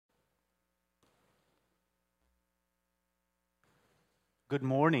Good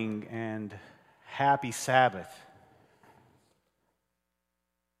morning and happy Sabbath.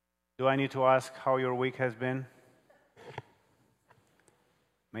 Do I need to ask how your week has been?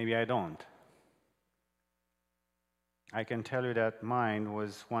 Maybe I don't. I can tell you that mine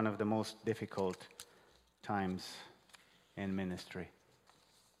was one of the most difficult times in ministry.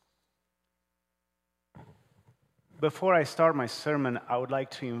 Before I start my sermon, I would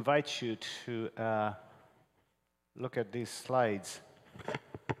like to invite you to look at these slides.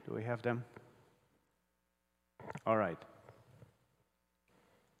 Do we have them? All right.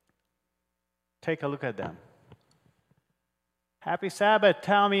 Take a look at them. Happy Sabbath,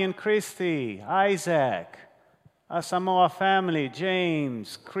 Tommy and Christy, Isaac, Samoa family,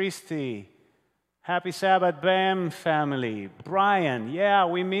 James, Christy. Happy Sabbath, Bam family, Brian, yeah,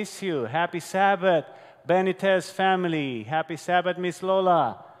 we miss you. Happy Sabbath, Benitez family. Happy Sabbath, Miss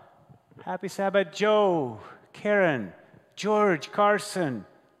Lola. Happy Sabbath, Joe, Karen, George, Carson.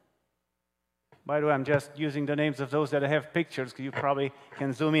 By the way, I'm just using the names of those that have pictures, because you probably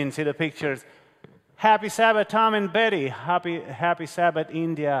can zoom in and see the pictures. Happy Sabbath, Tom and Betty. Happy Sabbath,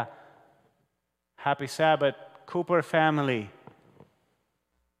 India. Happy Sabbath, Cooper family.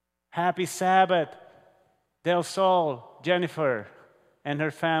 Happy Sabbath, Del Sol, Jennifer and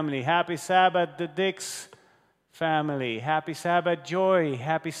her family. Happy Sabbath, the Dix family. Happy Sabbath, Joy.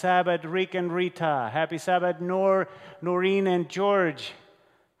 Happy Sabbath, Rick and Rita. Happy Sabbath, Noreen and George.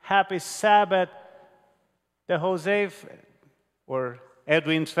 Happy Sabbath, the Jose or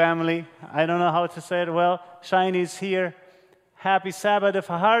Edwin's family. I don't know how to say it well. Shiny's here. Happy Sabbath, the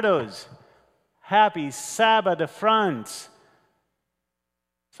Fajardos. Happy Sabbath, the Frantz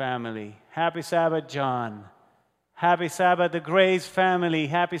family. Happy Sabbath, John. Happy Sabbath, the Grace family.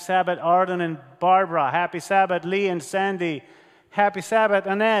 Happy Sabbath, Arden and Barbara. Happy Sabbath, Lee and Sandy. Happy Sabbath,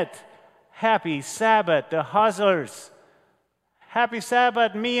 Annette. Happy Sabbath, the Huzzers. Happy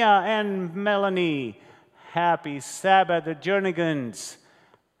Sabbath, Mia and Melanie. Happy Sabbath, the Jernigans.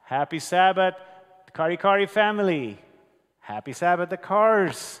 Happy Sabbath, the Kari family. Happy Sabbath, the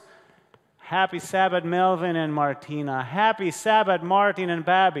Cars. Happy Sabbath, Melvin and Martina. Happy Sabbath, Martin and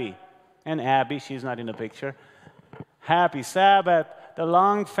Babby. And Abby, she's not in the picture. Happy Sabbath, the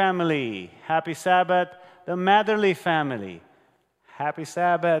Long family. Happy Sabbath, the Matherly family. Happy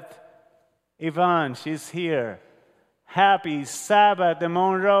Sabbath, Yvonne, she's here. Happy Sabbath, the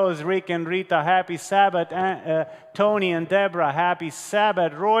Monroes, Rick and Rita. Happy Sabbath, Tony and Deborah. Happy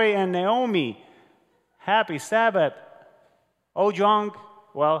Sabbath, Roy and Naomi. Happy Sabbath, Ojong.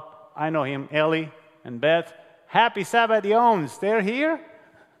 Well, I know him, Ellie and Beth. Happy Sabbath, the Ohms. They're here.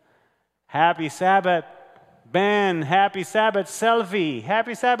 Happy Sabbath, Ben. Happy Sabbath, Selvi.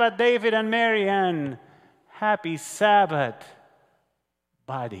 Happy Sabbath, David and Marianne. Happy Sabbath,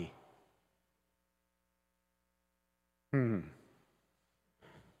 Buddy.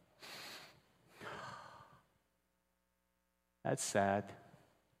 That's sad.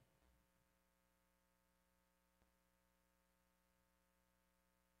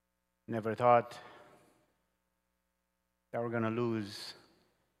 Never thought that we're going to lose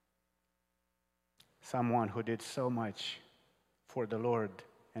someone who did so much for the Lord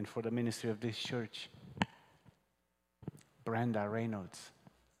and for the ministry of this church. Brenda Reynolds.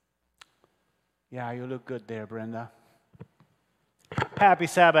 Yeah, you look good there, Brenda. Happy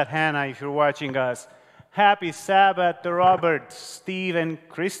Sabbath, Hannah, if you're watching us. Happy Sabbath to Robert, Steve, and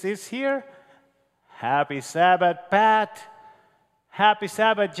Christy's here. Happy Sabbath, Pat. Happy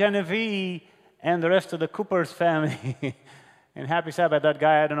Sabbath, Genevieve, and the rest of the Cooper's family. And happy Sabbath, that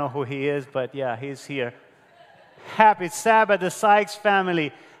guy, I don't know who he is, but yeah, he's here. Happy Sabbath, the Sykes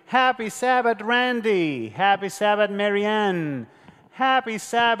family. Happy Sabbath, Randy. Happy Sabbath, Marianne. Happy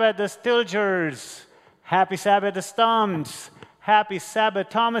Sabbath, the Stilgers. Happy Sabbath, the Stoms. Happy Sabbath,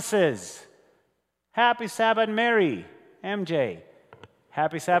 Thomases. Happy Sabbath, Mary, MJ.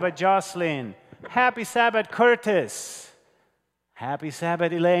 Happy Sabbath, Jocelyn. Happy Sabbath, Curtis. Happy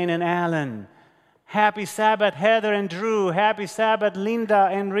Sabbath, Elaine and Alan. Happy Sabbath, Heather and Drew. Happy Sabbath, Linda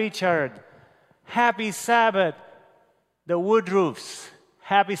and Richard. Happy Sabbath, the Woodruffs.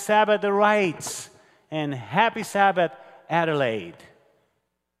 Happy Sabbath, the Wrights. And happy Sabbath, Adelaide.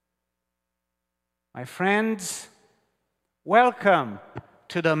 My friends, welcome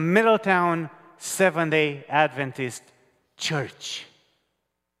to the Middletown Seventh-day Adventist Church.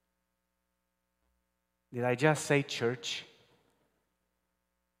 Did I just say church?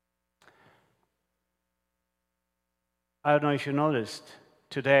 I don't know if you noticed,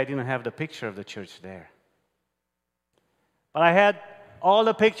 today I didn't have the picture of the church there. But I had all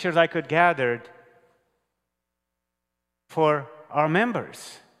the pictures I could gather for our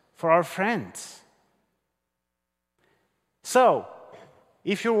members, for our friends. So,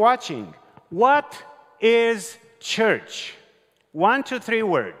 if you're watching, what is church? 1 to 3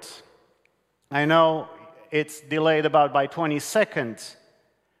 words. I know it's delayed about by 20 seconds.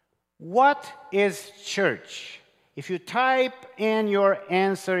 What is church? If you type in your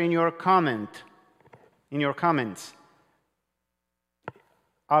answer in your comments,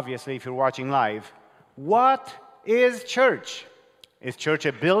 obviously if you're watching live, what is church? Is church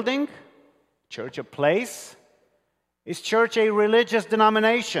a building? Church a place? Is church a religious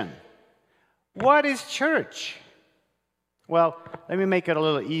denomination? What is church? Well, let me make it a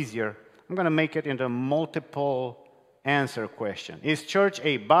little easier. I'm going to make it into a multiple answer question. Is church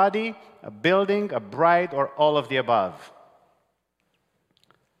a body, a building, a bride, or all of the above?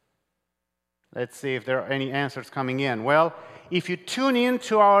 Let's see if there are any answers coming in. Well, if you tune in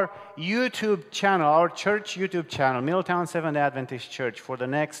to our YouTube channel, our church YouTube channel, Middletown Seventh Adventist Church, for the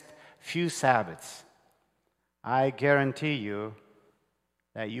next few Sabbaths, I guarantee you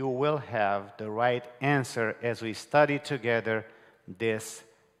that you will have the right answer as we study together this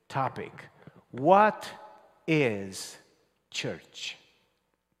topic. What is church?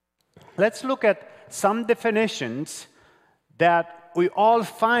 Let's look at some definitions that we all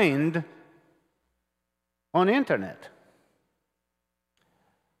find on the internet.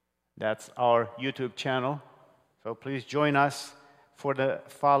 That's our YouTube channel, so please join us for the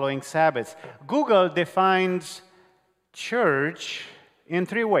following Sabbaths. Google defines church in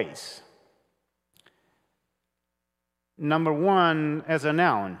 3 ways. Number 1, as a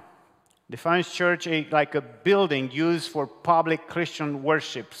noun, defines church like a building used for public Christian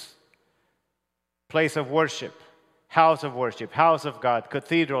worships, place of worship, house of God,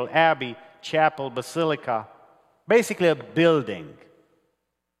 cathedral, abbey, chapel, basilica, basically a building.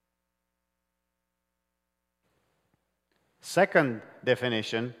 Second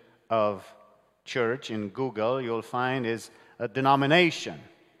definition of church in Google you'll find is a denomination,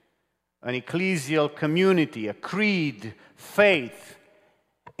 an ecclesial community, a creed, faith,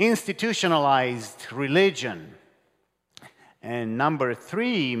 institutionalized religion. And number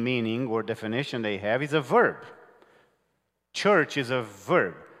 3 meaning or definition they have is a verb. Church is a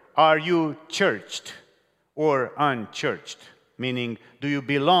verb. Are you churched or unchurched? Meaning, do you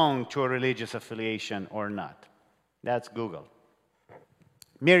belong to a religious affiliation or not? That's Google.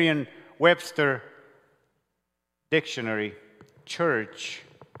 Merriam-Webster Dictionary, church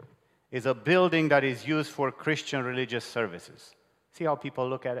is a building that is used for Christian religious services. See how people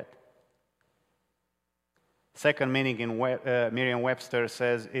look at it? Second meaning in Merriam-Webster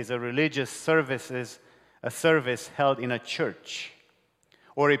says is a religious services, a service held in a church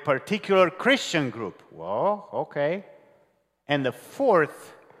or a particular Christian group. Well, okay. And the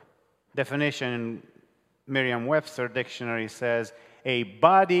fourth definition in Merriam-Webster Dictionary says a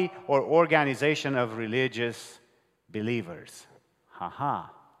body or organization of religious believers.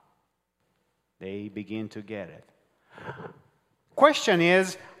 They begin to get it. Question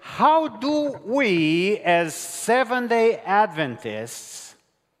is, how do we as Seventh-day Adventists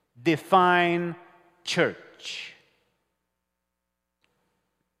define church?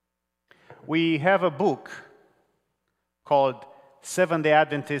 We have a book called Seventh-day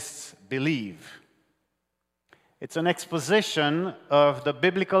Adventists Believe. It's an exposition of the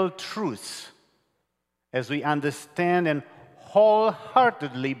biblical truths as we understand and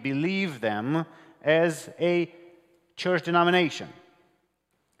wholeheartedly believe them as a church denomination.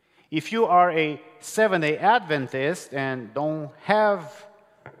 If you are a Seventh-day Adventist and don't have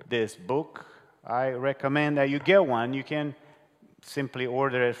this book, I recommend that you get one. You can simply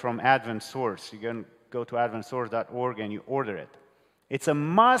order it from Advent Source. You can go to adventsource.org and you order it. It's a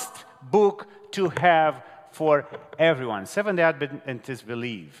must book to have for everyone. Seventh-day Adventists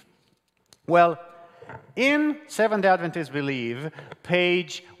Believe. Well, in Seventh-day Adventists Believe,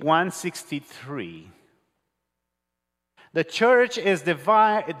 page 163, the church is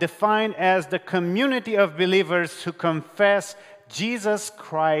defined as the community of believers who confess Jesus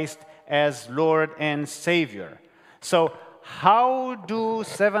Christ as Lord and Savior. So, how do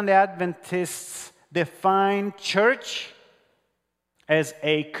Seventh-day Adventists define church? As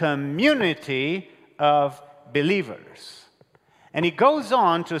a community of believers. And he goes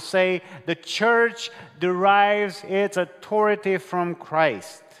on to say the church derives its authority from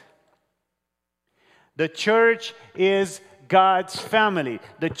Christ. The church is God's family.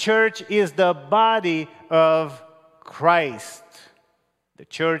 The church is the body of Christ. The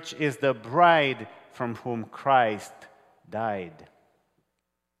church is the bride from whom Christ died.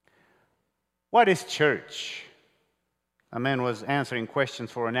 What is church? A man was answering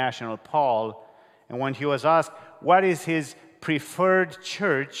questions for a national poll, and when he was asked what is his preferred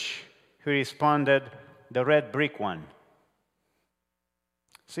church, he responded, the red brick one.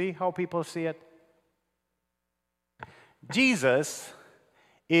 See how people see it? Jesus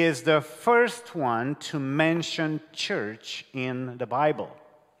is the first one to mention church in the Bible.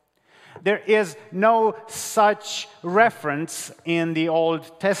 There is no such reference in the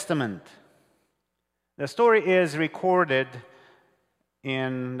Old Testament. The story is recorded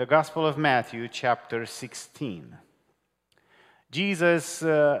in the Gospel of Matthew, chapter 16. Jesus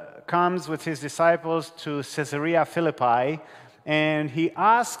comes with his disciples to Caesarea Philippi, and he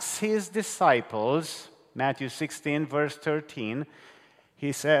asks his disciples, Matthew 16, verse 13,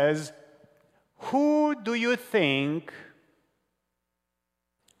 he says, who do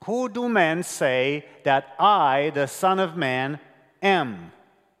men say that I, the Son of Man, am?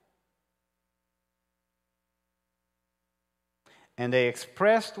 And they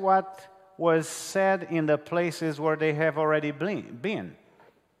expressed what was said in the places where they have already been.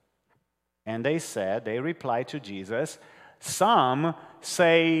 And they replied to Jesus, some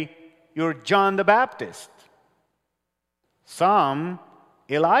say you're John the Baptist, some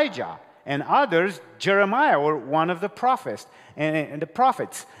Elijah, and others Jeremiah or one of the prophets.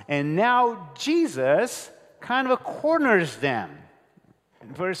 And now Jesus kind of corners them.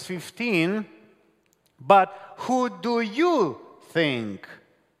 In verse 15, but who do you think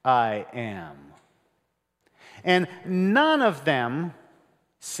I am? And none of them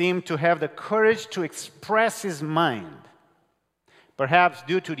seemed to have the courage to express his mind. Perhaps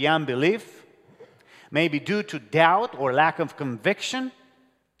due to the unbelief, maybe due to doubt or lack of conviction.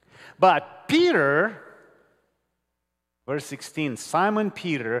 But Peter, verse 16, Simon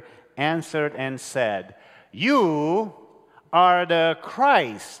Peter answered and said, you are the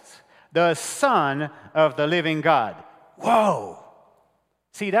Christ, the Son of the living God. Whoa!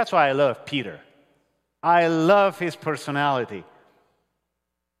 See, that's why I love Peter. I love his personality.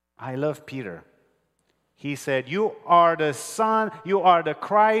 I love Peter. He said, you are the Son, you are the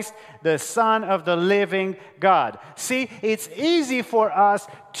Christ, the Son of the living God. See, it's easy for us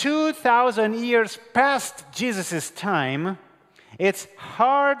 2,000 years past Jesus' time. It's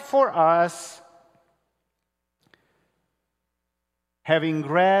hard for us, having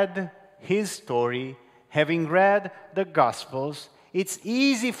read his story, having read the Gospels, it's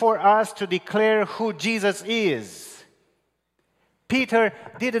easy for us to declare who Jesus is. Peter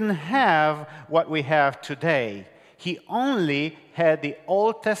didn't have what we have today. He only had the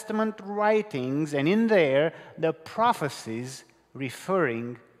Old Testament writings, and in there, the prophecies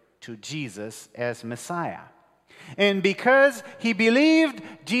referring to Jesus as Messiah. And because he believed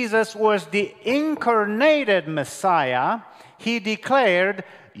Jesus was the incarnated Messiah, he declared,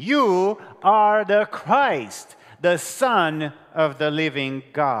 you are the Christ, the Son of the living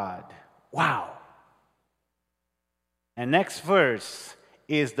God. Wow. And next verse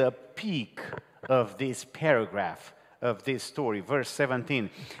is the peak of this paragraph, of this story, verse 17.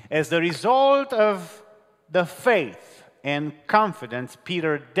 As the result of the faith and confidence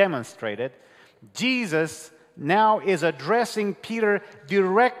Peter demonstrated, Jesus now is addressing Peter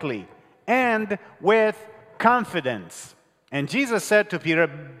directly and with confidence. And Jesus said to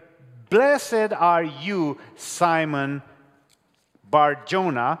Peter, blessed are you, Simon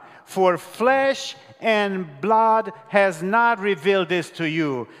Bar-Jonah, for flesh and blood has not revealed this to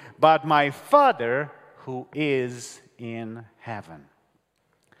you, but my Father who is in heaven.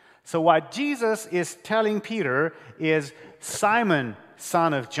 So what Jesus is telling Peter is, Simon,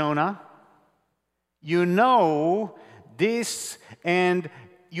 son of Jonah, you know this and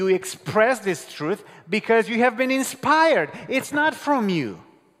you express this truth because you have been inspired. It's not from you.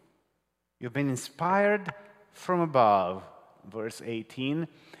 You've been inspired from above. Verse 18.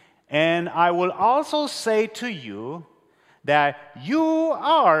 And I will also say to you that you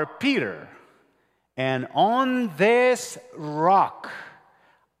are Peter, and on this rock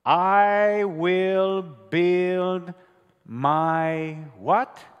I will build my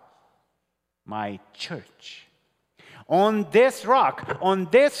what? My church. On this rock, on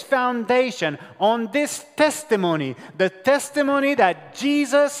this foundation, on this testimony, the testimony that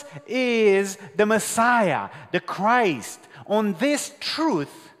Jesus is the Messiah, the Christ, on this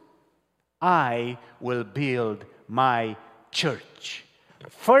truth, I will build my church.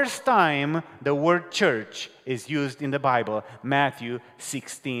 First time the word church is used in the Bible, Matthew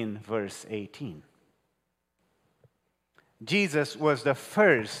 16, verse 18. Jesus was the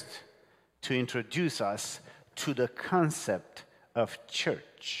first to introduce us to the concept of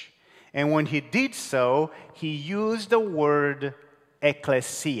church. And when he did so, he used the word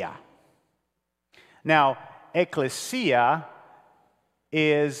ecclesia. Now, ecclesia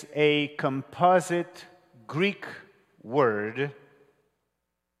is a composite Greek word,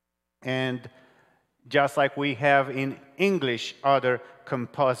 and just like we have in English other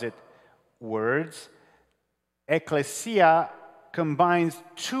composite words. Ecclesia combines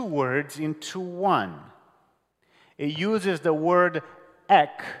two words into one. It uses the word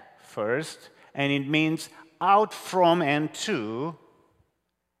ek first, and it means out from and to,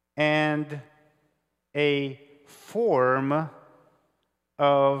 and a form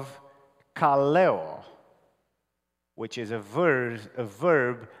of kaleo, which is a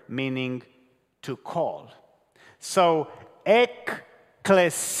verb meaning to call. So ecclesia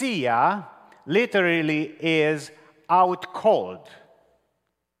literally is out called.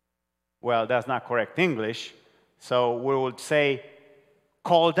 Well, that's not correct English, so we would say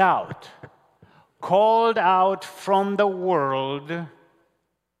called out. Called out from the world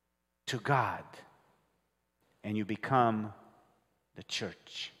to God. And you become the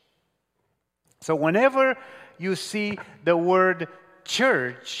church. So whenever you see the word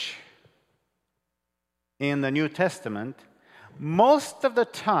church in the New Testament, most of the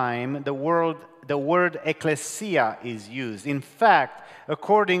time the word ecclesia is used. In fact,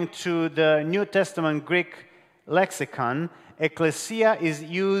 according to the New Testament Greek lexicon, ecclesia is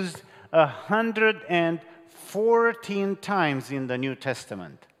used 114 times in the New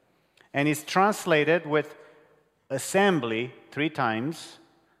Testament, and is translated with assembly 3 times,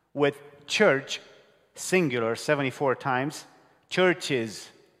 with church, singular, 74 times, churches,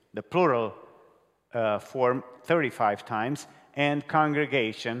 the plural form, 35 times, and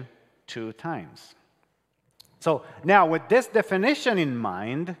congregation 2 times. So now with this definition in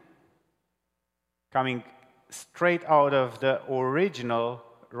mind, coming straight out of the original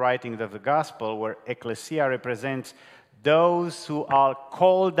writings of the gospel, where ecclesia represents those who are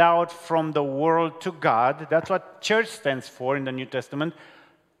called out from the world to God. That's what church stands for in the New Testament,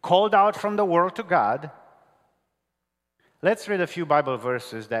 called out from the world to God. Let's read a few Bible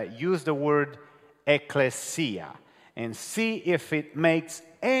verses that use the word ecclesia and see if it makes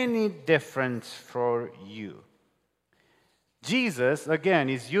any difference for you. Jesus, again,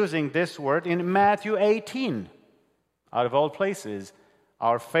 is using this word in Matthew 18, out of all places,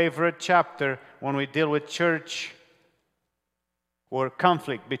 our favorite chapter when we deal with church or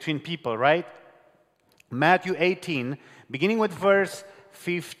conflict between people, right? Matthew 18, beginning with verse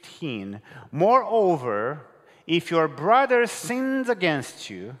 15. Moreover, if your brother sins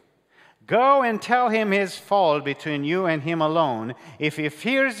against you, go and tell him his fault between you and him alone. If he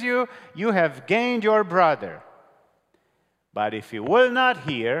fears you, you have gained your brother. But if he will not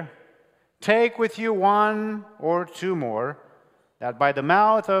hear, take with you 1 or 2 more, that by the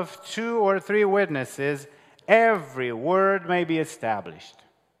mouth of 2 or 3 witnesses every word may be established.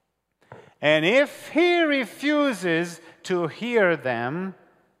 And if he refuses to hear them,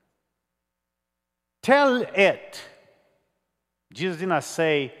 tell it. Jesus did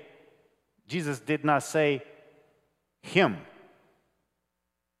not say him.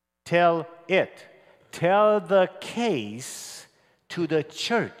 Tell it. Tell the case to the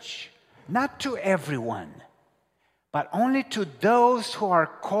church, not to everyone, but only to those who are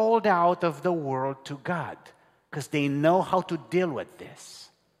called out of the world to God, because they know how to deal with this.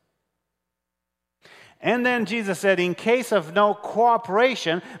 And then Jesus said, in case of no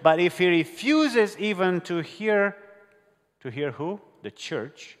cooperation, but if he refuses even to hear who? The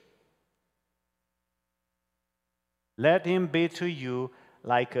church. Let him be to you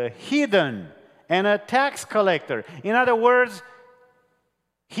like a heathen and a tax collector. In other words,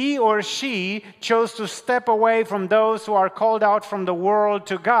 he or she chose to step away from those who are called out from the world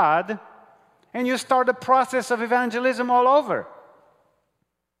to God, and you start the process of evangelism all over,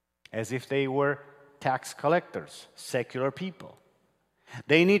 as if they were tax collectors, secular people.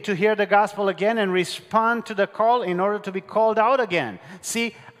 They need to hear the gospel again and respond to the call in order to be called out again.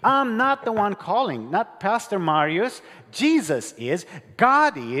 See, I'm not the one calling, not Pastor Marius. Jesus is,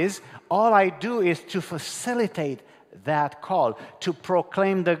 God is. All I do is to facilitate that call, to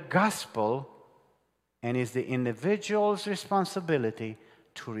proclaim the gospel, and it's the individual's responsibility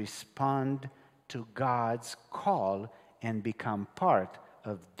to respond to God's call and become part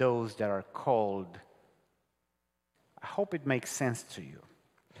of those that are called. I hope it makes sense to you.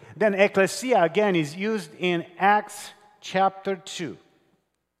 Then ecclesia again is used in Acts chapter 2.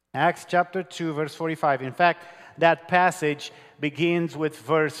 Acts chapter 2, verse 45. In fact, that passage begins with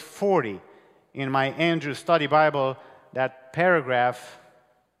verse 40. In my Andrew Study Bible, that paragraph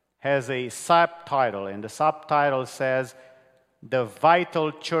has a subtitle, and the subtitle says, "The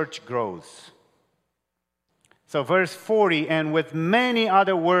Vital Church Grows." So verse 40, and with many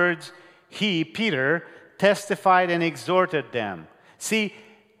other words, he, Peter, testified and exhorted them. See,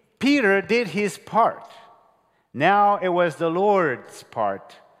 Peter did his part. Now it was the Lord's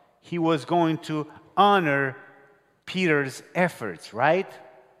part. he was going to honor Peter's efforts, right?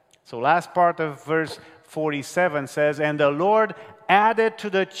 So last part of verse 47 says, "And the Lord added to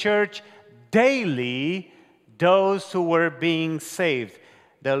the church daily those who were being saved."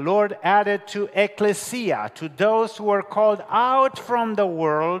 The Lord added to ecclesia, to those who were called out from the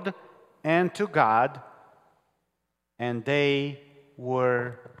world and to God, and they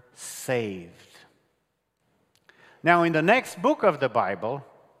were saved. Now, in the next book of the Bible,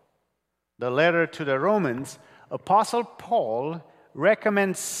 the letter to the Romans, Apostle Paul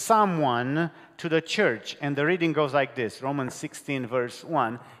recommends someone to the church. And the reading goes like this, Romans 16, verse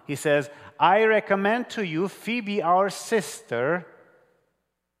 1. He says, "I recommend to you Phoebe, our sister,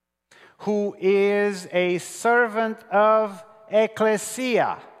 who is a servant of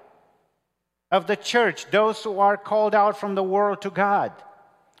ecclesia, of the church, those who are called out from the world to God."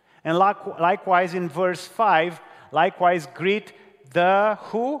 And likewise in verse 5, likewise greet the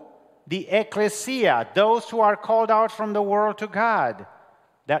who? The ecclesia, those who are called out from the world to God,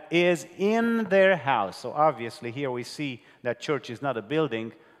 that is in their house. So obviously here we see that church is not a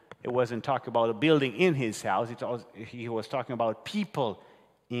building. It wasn't talking about a building in his house. He was talking about people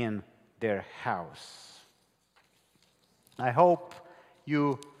in their house. I hope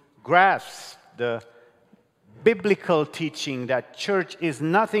you grasp the biblical teaching that church is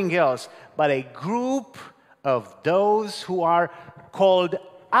nothing else but a group of those who are called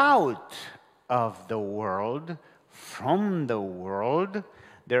out of the world, from the world.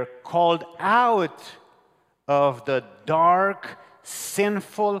 They're called out of the dark,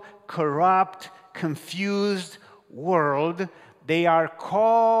 sinful, corrupt, confused world. They are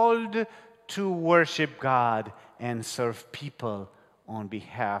called to worship God and serve people on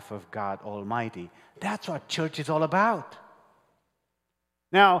behalf of God Almighty. That's what church is all about.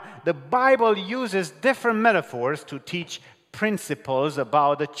 Now, the Bible uses different metaphors to teach principles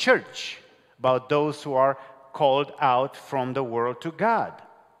about the church, about those who are called out from the world to God.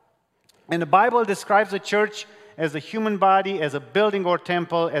 And the Bible describes the church as a human body, as a building or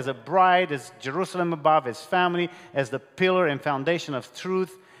temple, as a bride, as Jerusalem above, as family, as the pillar and foundation of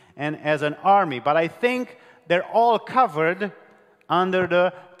truth, and as an army. But I think they're all covered under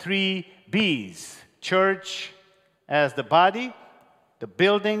the 3 B's. Church as the body, the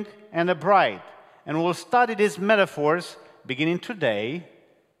building, and the bride. And we'll study these metaphors beginning today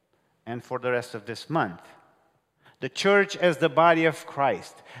and for the rest of this month. The church as the body of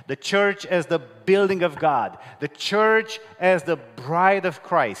Christ. The church as the building of God. The church as the bride of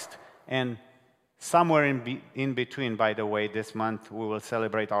Christ. And somewhere in between, by the way, this month we will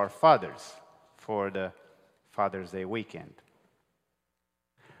celebrate our fathers for the Father's Day weekend.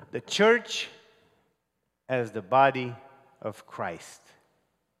 The church as the body of Christ.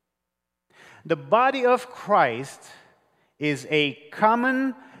 The body of Christ is a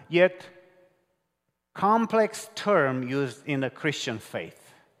common yet complex term used in the Christian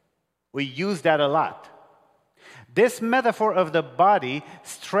faith. We use that a lot. This metaphor of the body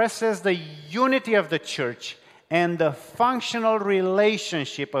stresses the unity of the church and the functional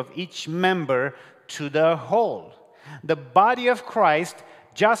relationship of each member to the whole. The body of Christ,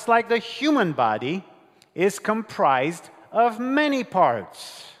 just like the human body, is comprised of many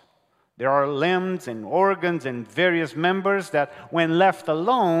parts. There are limbs and organs and various members that, when left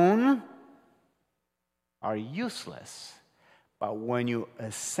alone, are useless. But when you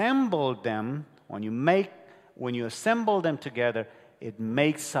assemble them, when you assemble them together, it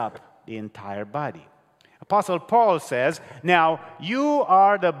makes up the entire body. Apostle Paul says, "Now you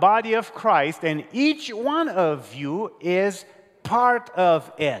are the body of Christ, and each one of you is part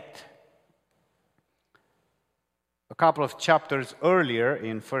of it." A couple of chapters earlier,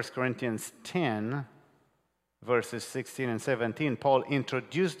 in 1 Corinthians 10, verses 16 and 17, Paul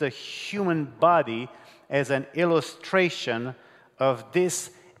introduced the human body as an illustration of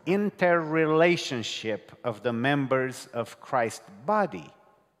this interrelationship of the members of Christ's body,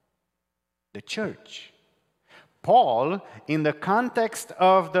 the church. Paul, in the context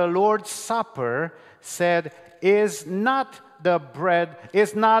of the Lord's Supper, said, is not the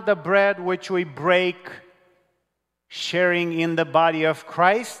bread which we break sharing in the body of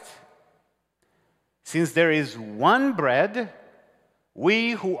Christ? Since there is one bread,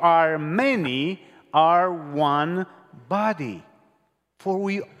 we who are many are one body, for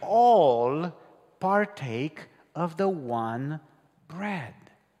we all partake of the one bread.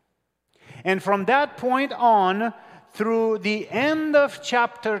 And from that point on, through the end of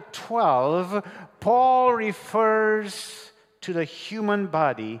chapter 12, Paul refers to the human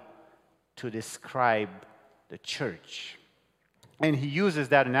body to describe the church. And he uses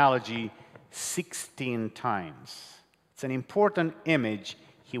that analogy 16 times. It's an important image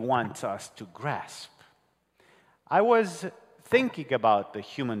he wants us to grasp. I was thinking about the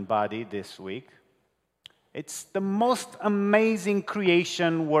human body this week. It's the most amazing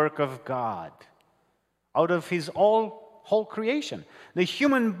creation work of God out of his whole creation. The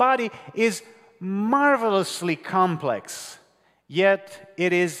human body is marvelously complex, yet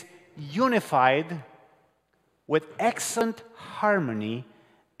it is unified with excellent harmony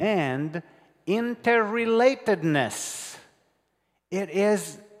and interrelatedness. It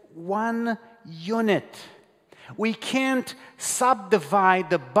is one unit. We can't subdivide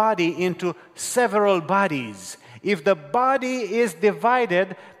the body into several bodies. If the body is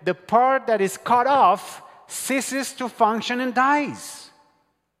divided, the part that is cut off ceases to function and dies.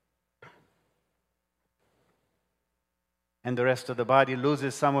 And the rest of the body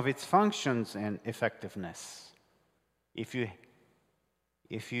loses some of its functions and effectiveness. If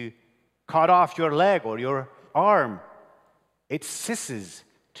you cut off your leg or your arm, it ceases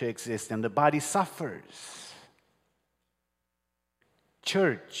to exist and the body suffers.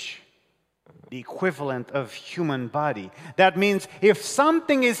 Church, the equivalent of human body. That means if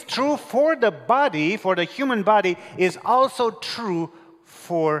something is true for the body, for the human body, is also true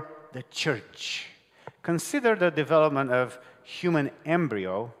for the church. Consider the development of human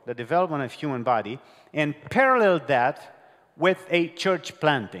embryo, the development of human body, and parallel that with a church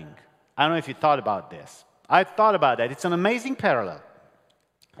planting. I don't know if you thought about this. I thought about that. It's an amazing parallel.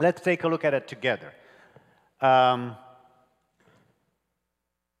 Let's take a look at it together.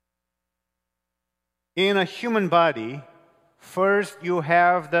 In a human body, first you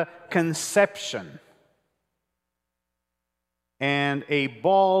have the conception and a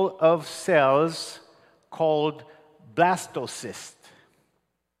ball of cells called blastocyst.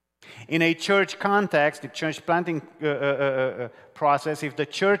 In a church context, the church planting process, if the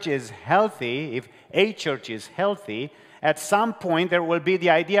church is healthy, if a church is healthy, at some point there will be the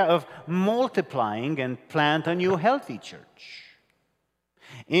idea of multiplying and plant a new healthy church.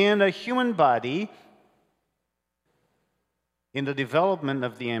 In a human body, in the development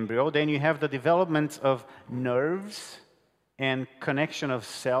of the embryo, then you have the development of nerves and connection of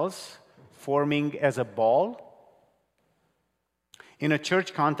cells forming as a ball. In a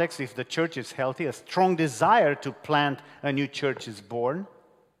church context, if the church is healthy, a strong desire to plant a new church is born.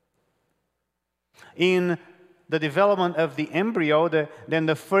 In the development of the embryo, then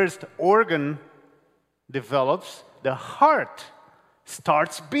the first organ develops, the heart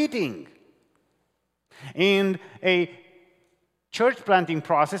starts beating. In a church planting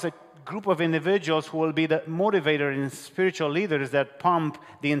process, a group of individuals who will be the motivator and spiritual leaders that pump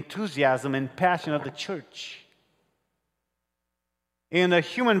the enthusiasm and passion of the church. In the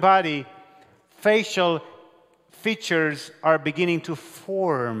human body, facial features are beginning to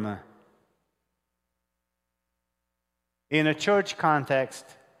form. In a church context,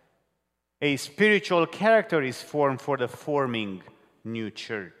 a spiritual character is formed for the forming new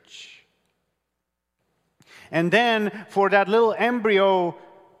church. And then for that little embryo,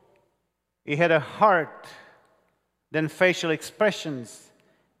 it had a heart, then facial expressions,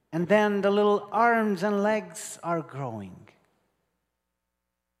 and then the little arms and legs are growing.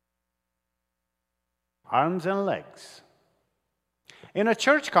 Arms and legs. In a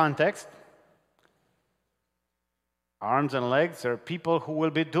church context, arms and legs are people who will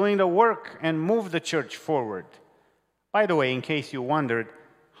be doing the work and move the church forward. By the way, in case you wondered,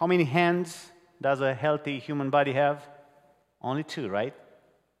 how many hands does a healthy human body have? Only 2, right?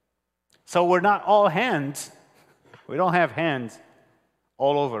 So we're not all hands. We don't have hands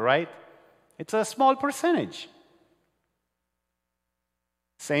all over, right? It's a small percentage.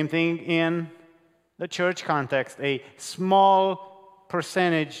 Same thing in the church context. A small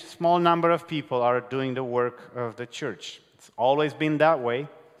percentage, small number of people are doing the work of the church. It's always been that way.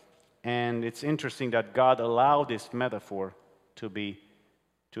 And it's interesting that God allowed this metaphor to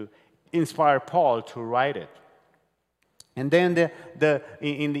inspire Paul to write it. And then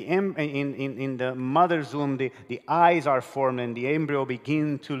in the mother's womb, the eyes are formed and the embryo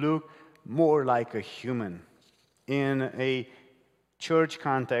begin to look more like a human. In a church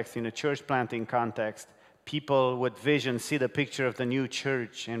context, in a church planting context, people with vision see the picture of the new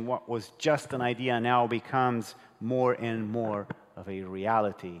church, and what was just an idea now becomes more and more of a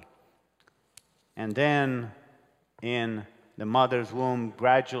reality. And then in the mother's womb,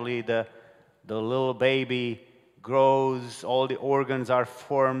 gradually the little baby grows, all the organs are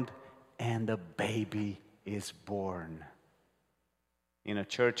formed, and the baby is born. In a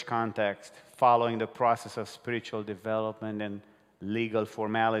church context, following the process of spiritual development and legal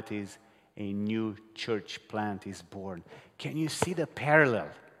formalities, a new church plant is born. Can you see the parallel?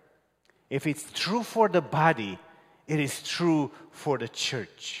 If it's true for the body, it is true for the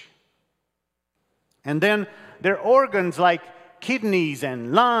church. And then there are organs like kidneys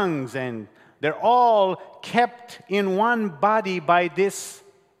and lungs, and they're all kept in one body by this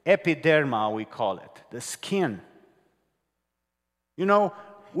epiderma, we call it, the skin. You know,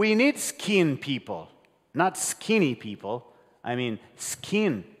 we need skin people, not skinny people. I mean,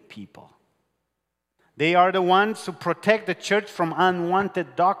 skin people. They are the ones who protect the church from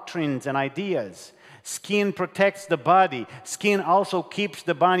unwanted doctrines and ideas. Skin protects the body. Skin also keeps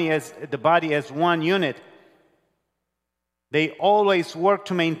the body as one unit. They always work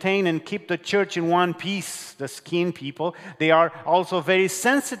to maintain and keep the church in one piece, the skin people. They are also very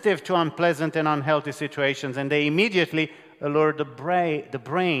sensitive to unpleasant and unhealthy situations, and they immediately alert the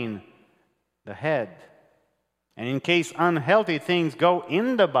brain, the head. And in case unhealthy things go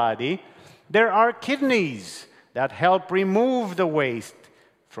in the body, there are kidneys that help remove the waste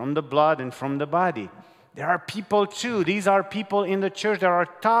from the blood and from the body. There are people too. These are people in the church that are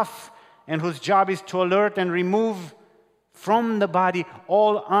tough and whose job is to alert and remove from the body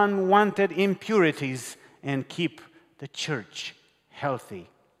all unwanted impurities and keep the church healthy.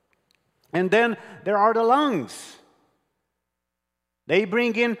 And then there are the lungs. They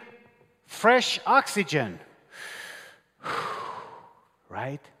bring in fresh oxygen,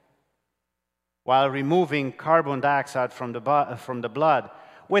 right? While removing carbon dioxide from the blood.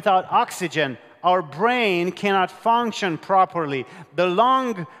 Without oxygen, our brain cannot function properly. The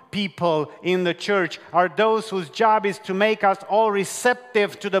lung people in the church are those whose job is to make us all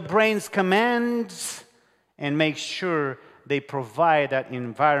receptive to the brain's commands and make sure they provide that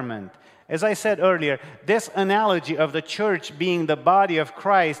environment. As I said earlier, this analogy of the church being the body of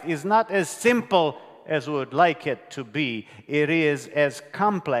Christ is not as simple as we would like it to be. It is as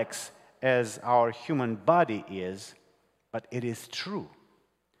complex as our human body is, but it is true.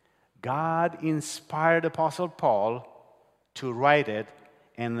 God inspired Apostle Paul to write it,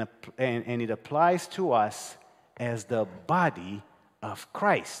 and it applies to us as the body of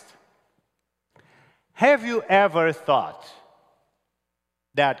Christ. Have you ever thought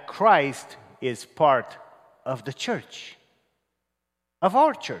that Christ is part of the church, of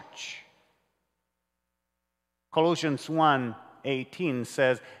our church? Colossians 1:18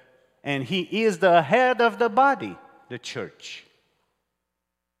 says, and he is the head of the body, the church.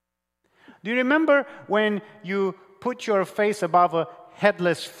 Do you remember when you put your face above a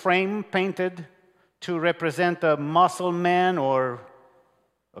headless frame painted to represent a muscle man or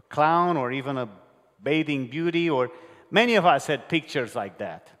a clown or even a bathing beauty? Or many of us had pictures like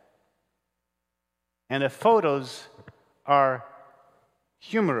that. And the photos are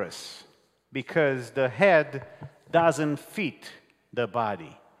humorous because the head doesn't fit the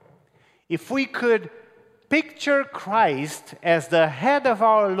body. If we could picture Christ as the head of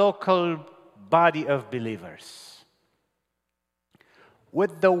our local body of believers,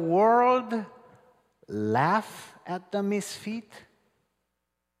 would the world laugh at the misfit?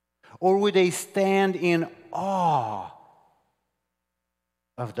 Or would they stand in awe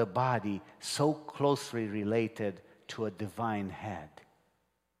of the body so closely related to a divine head?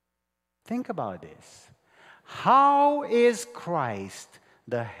 Think about this. How is Christ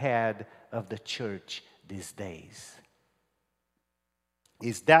the head of the church these days?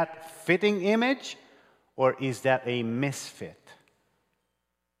 Is that fitting image or is that a misfit?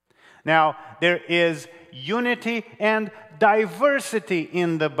 Now, there is unity and diversity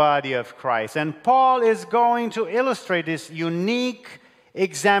in the body of Christ. And Paul is going to illustrate this unique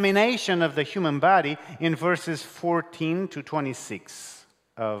examination of the human body in verses 14 to 26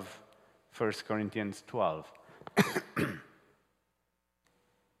 of 1 Corinthians 12.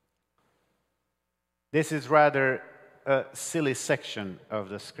 This is rather a silly section of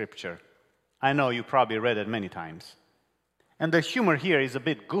the scripture. I know you probably read it many times. And the humor here is a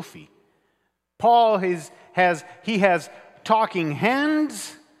bit goofy. Paul has talking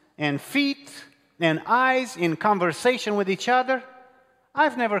hands and feet and eyes in conversation with each other.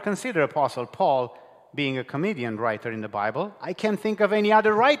 I've never considered Apostle Paul being a comedian writer in the Bible. I can't think of any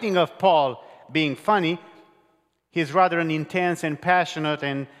other writing of Paul being funny. He's rather an intense and passionate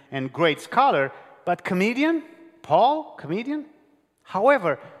and great scholar. But comedian? Paul, comedian?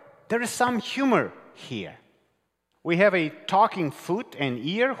 However, there is some humor here. We have a talking foot and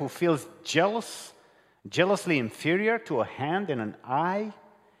ear who feels jealously inferior to a hand and an eye,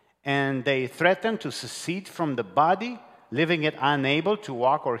 and they threaten to secede from the body, leaving it unable to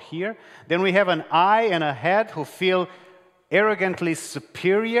walk or hear. Then we have an eye and a head who feel arrogantly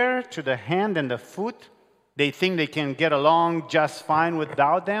superior to the hand and the foot. They think they can get along just fine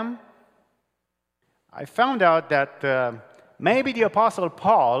without them. I found out that maybe the Apostle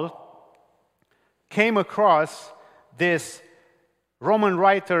Paul came across this Roman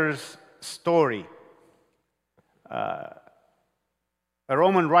writer's story. A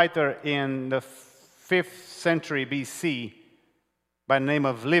Roman writer in the 5th century BC by the name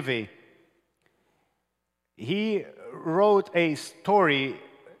of Livy, he wrote a story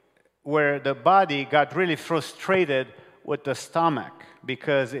where the body got really frustrated with the stomach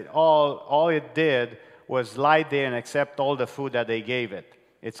because all it did was lie there and accept all the food that they gave it.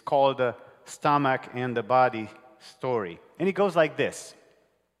 It's called the stomach and the body story. And it goes like this.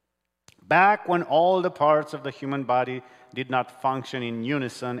 Back when all the parts of the human body did not function in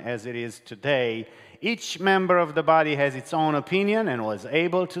unison as it is today, each member of the body has its own opinion and was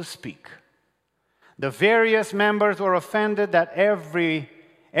able to speak. The various members were offended that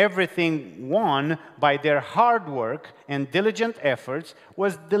everything won by their hard work and diligent efforts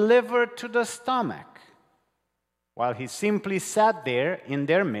was delivered to the stomach, while he simply sat there in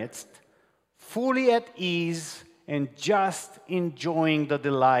their midst, fully at ease and just enjoying the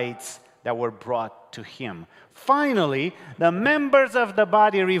delights that were brought to him. Finally, the members of the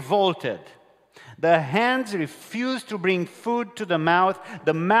body revolted. The hands refused to bring food to the mouth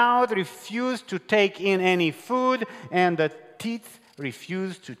refused to take in any food, and the teeth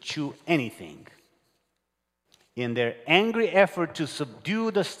refused to chew anything. In their angry effort to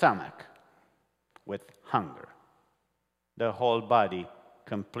subdue the stomach with hunger, the whole body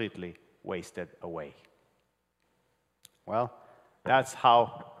completely wasted away. Well, that's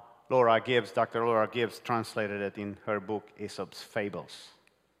how Dr. Laura Gibbs translated it in her book, Aesop's Fables.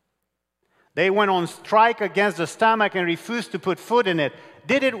 They went on strike against the stomach and refused to put food in it.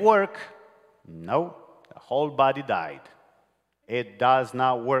 Did it work? No, the whole body died. It does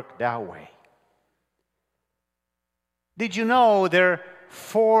not work that way. Did you know there are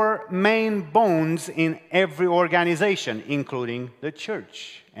 4 main bones in every organization, including the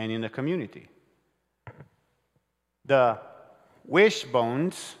church and in the community? The wish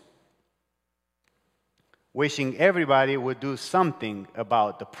bones, wishing everybody would do something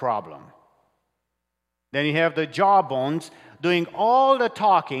about the problem. Then you have the jaw bones, doing all the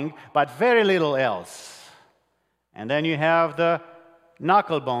talking, but very little else. And then you have the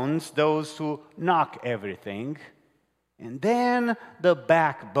knuckle bones, those who knock everything. And then the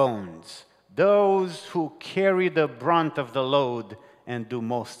backbones, those who carry the brunt of the load and do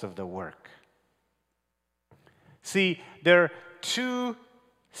most of the work. See, there are 2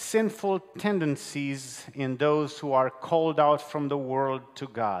 sinful tendencies in those who are called out from the world to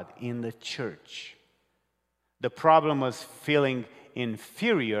God in the church. The problem was feeling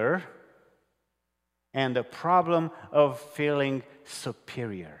inferior, and the problem of feeling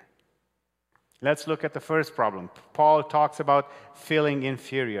superior. Let's look at the first problem. Paul talks about feeling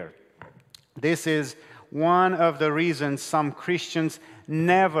inferior. This is one of the reasons some Christians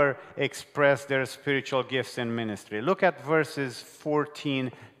never express their spiritual gifts in ministry. Look at verses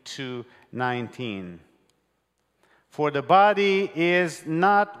 14 to 19. For the body is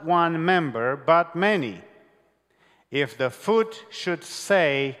not one member, but many. If the foot should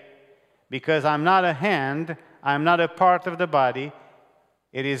say, because I'm not a hand, I'm not a part of the body,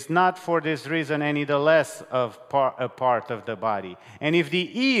 it is not for this reason any the less a part of the body. And if the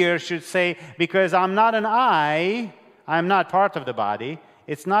ear should say, because I'm not an eye, I'm not part of the body,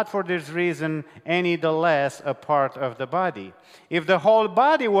 it's not for this reason any the less a part of the body. If the whole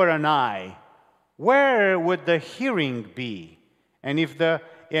body were an eye, where would the hearing be? And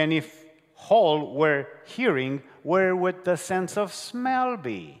if whole were hearing, where would the sense of smell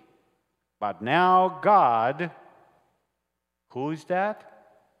be? But now God, who is that?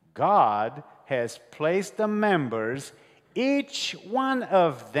 God has placed the members, each one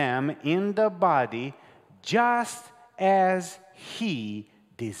of them in the body, just as He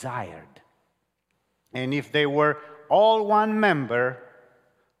desired. And if they were all one member,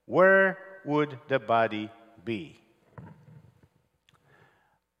 where would the body be?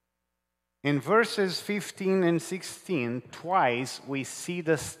 In verses 15 and 16, twice we see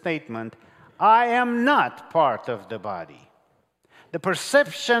the statement, I am not part of the body. The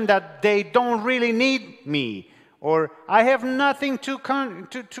perception that they don't really need me, or I have nothing to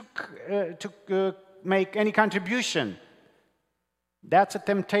make any contribution. That's a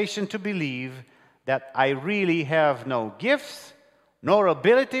temptation to believe that I really have no gifts, no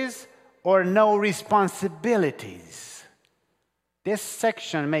abilities, or no responsibilities. This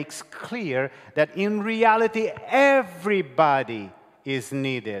section makes clear that in reality everybody is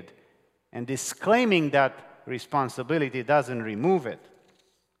needed, and disclaiming that responsibility doesn't remove it.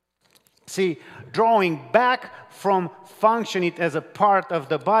 See, drawing back from functioning as a part of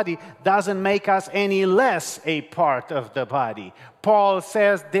the body doesn't make us any less a part of the body. Paul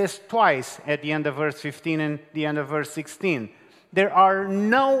says this twice at the end of verse 15 and the end of verse 16. There are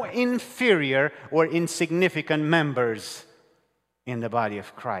no inferior or insignificant members in the body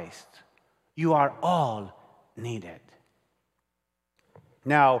of Christ. You are all needed.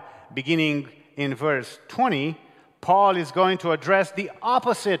 Now, beginning in verse 20, Paul is going to address the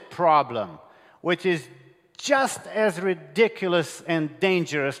opposite problem, which is just as ridiculous and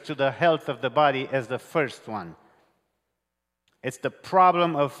dangerous to the health of the body as the first one. It's the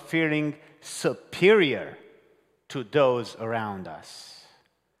problem of feeling superior to those around us.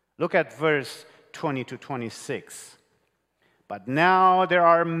 Look at verse 20 to 26. But now there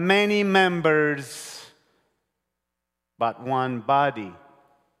are many members, but one body.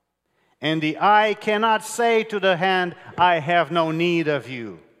 And the eye cannot say to the hand, I have no need of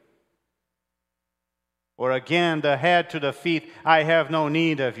you. Or again, the head to the feet, I have no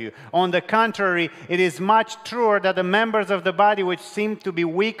need of you. On the contrary, it is much truer that the members of the body which seem to be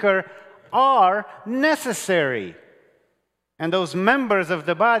weaker are necessary. And those members of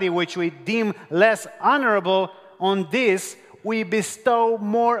the body which we deem less honorable, on this we bestow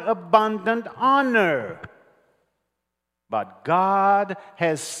more abundant honor. But God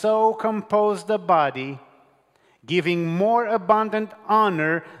has so composed the body, giving more abundant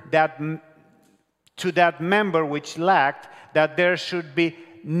honor to that member which lacked, that there should be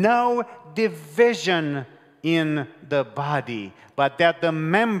no division in the body, but that the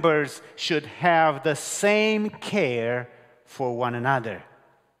members should have the same care for one another.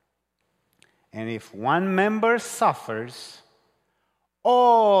 And if one member suffers,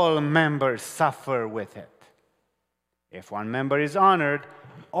 all members suffer with it. If one member is honored,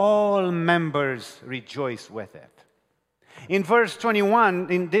 all members rejoice with it. In verse 21,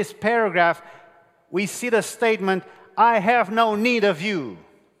 in this paragraph, we see the statement, I have no need of you.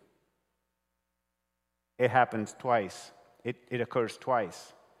 It happens twice. It occurs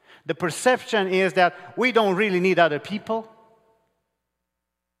twice. The perception is that we don't really need other people.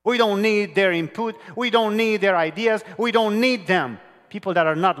 We don't need their input. We don't need their ideas. We don't need them. People that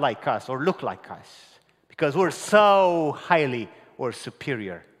are not like us or look like us. Because we're so highly or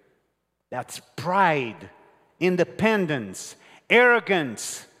superior. That's pride, independence,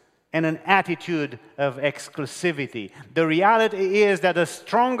 arrogance, and an attitude of exclusivity. The reality is that the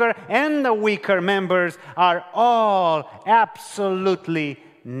stronger and the weaker members are all absolutely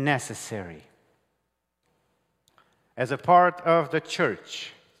necessary. As a part of the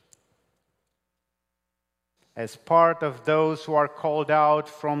church, as part of those who are called out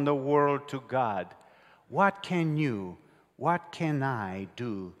from the world to God, what can I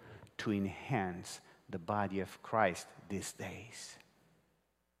do to enhance the body of Christ these days?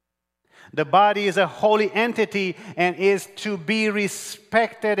 The body is a holy entity and is to be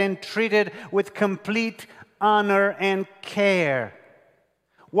respected and treated with complete honor and care.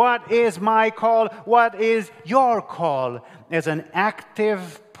 What is my call? What is your call as an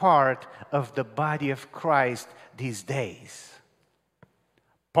active part of the body of Christ these days?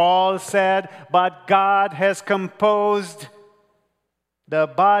 Paul said, but God has composed the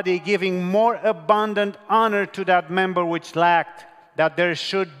body, giving more abundant honor to that member which lacked, that there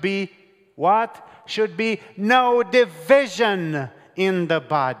should be what? Should be no division in the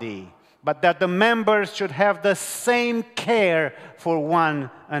body, but that the members should have the same care for one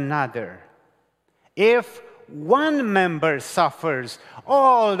another. If one member suffers,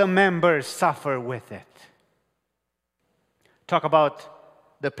 all the members suffer with it. Talk about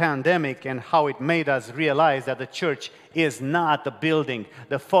the pandemic and how it made us realize that the church is not the building.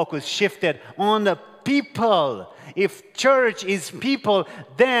 The focus shifted on the people. If church is people,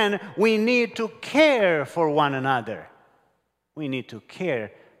 then we need to care for one another. We need to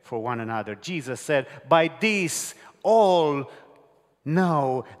care for one another. Jesus said, by this all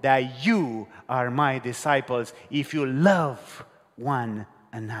know that you are my disciples if you love one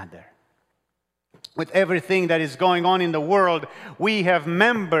another. With everything that is going on in the world, we have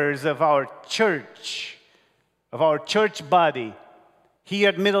members of our church body, here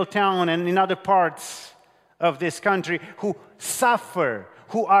at Middletown and in other parts of this country, who suffer,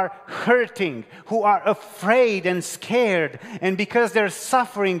 who are hurting, who are afraid and scared. And because they're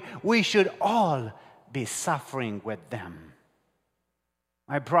suffering, we should all be suffering with them.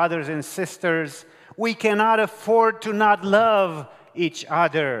 My brothers and sisters, we cannot afford to not love each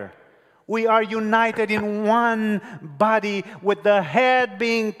other. We are united in one body, with the head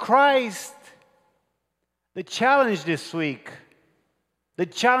being Christ. The challenge this week, the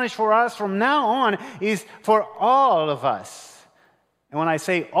challenge for us from now on is for all of us, And when I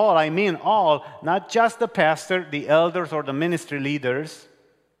say all, I mean all, not just the pastor, the elders, or the ministry leaders.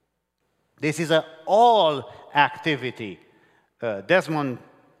 This is an all activity. Desmond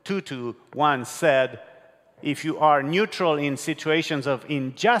Tutu once said, if you are neutral in situations of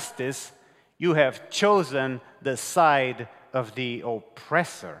injustice, you have chosen the side of the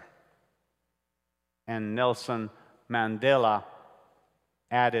oppressor. And Nelson Mandela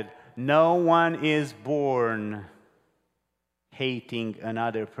added, no one is born hating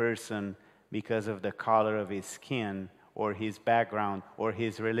another person because of the color of his skin or his background or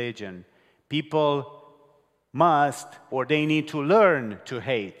his religion. People must, or they need to learn to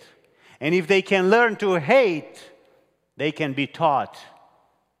hate. And if they can learn to hate, they can be taught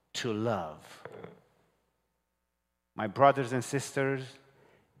to love. My brothers and sisters,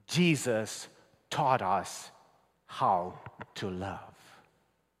 Jesus taught us how to love.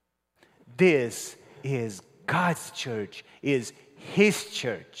 This is God's church, is His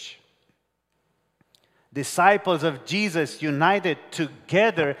church. Disciples of Jesus united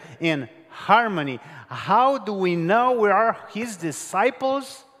together in harmony. How do we know we are His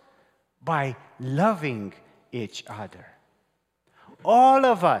disciples? By loving each other. All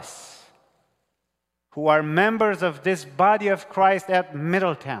of us who are members of this body of Christ at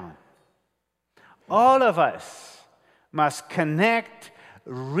Middletown, all of us must connect,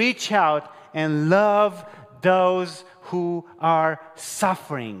 reach out, and love those who are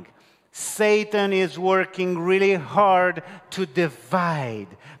suffering. Satan is working really hard to divide,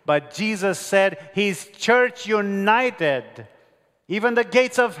 but Jesus said His church united. Even the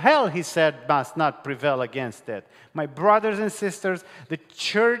gates of hell, He said, must not prevail against it. My brothers and sisters, the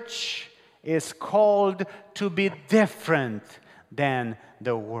church is called to be different than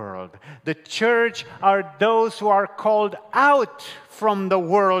the world. The church are those who are called out from the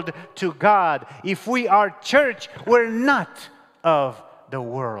world to God. If we are church, we're not of the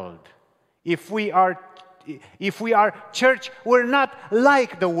world. If we are church, we're not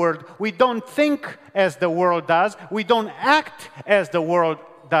like the world. We don't think as the world does. We don't act as the world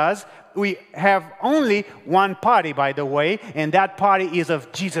does. We have only one party, by the way, and that party is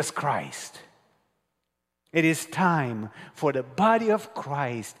of Jesus Christ. It is time for the body of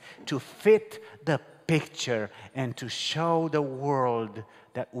Christ to fit the picture and to show the world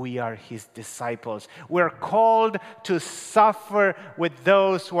that we are His disciples. We're called to suffer with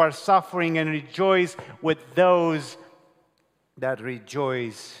those who are suffering and rejoice with those that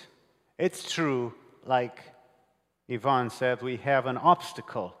rejoice. It's true, like Yvonne said, we have an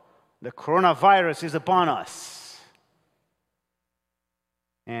obstacle. The coronavirus is upon us.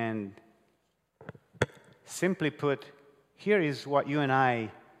 And simply put, here is what you and I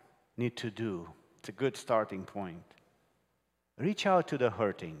need to do. It's a good starting point. Reach out to the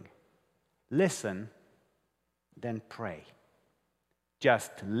hurting. Listen, then pray.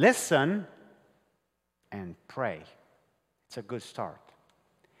 Just listen and pray. It's a good start.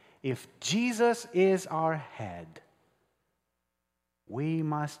 If Jesus is our head, we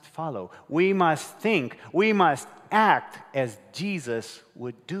must follow. We must think. We must act as Jesus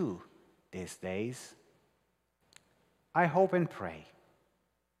would do these days. I hope and pray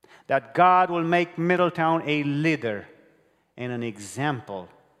that God will make Middletown a leader and an example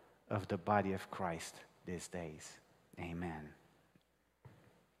of the body of Christ these days. Amen.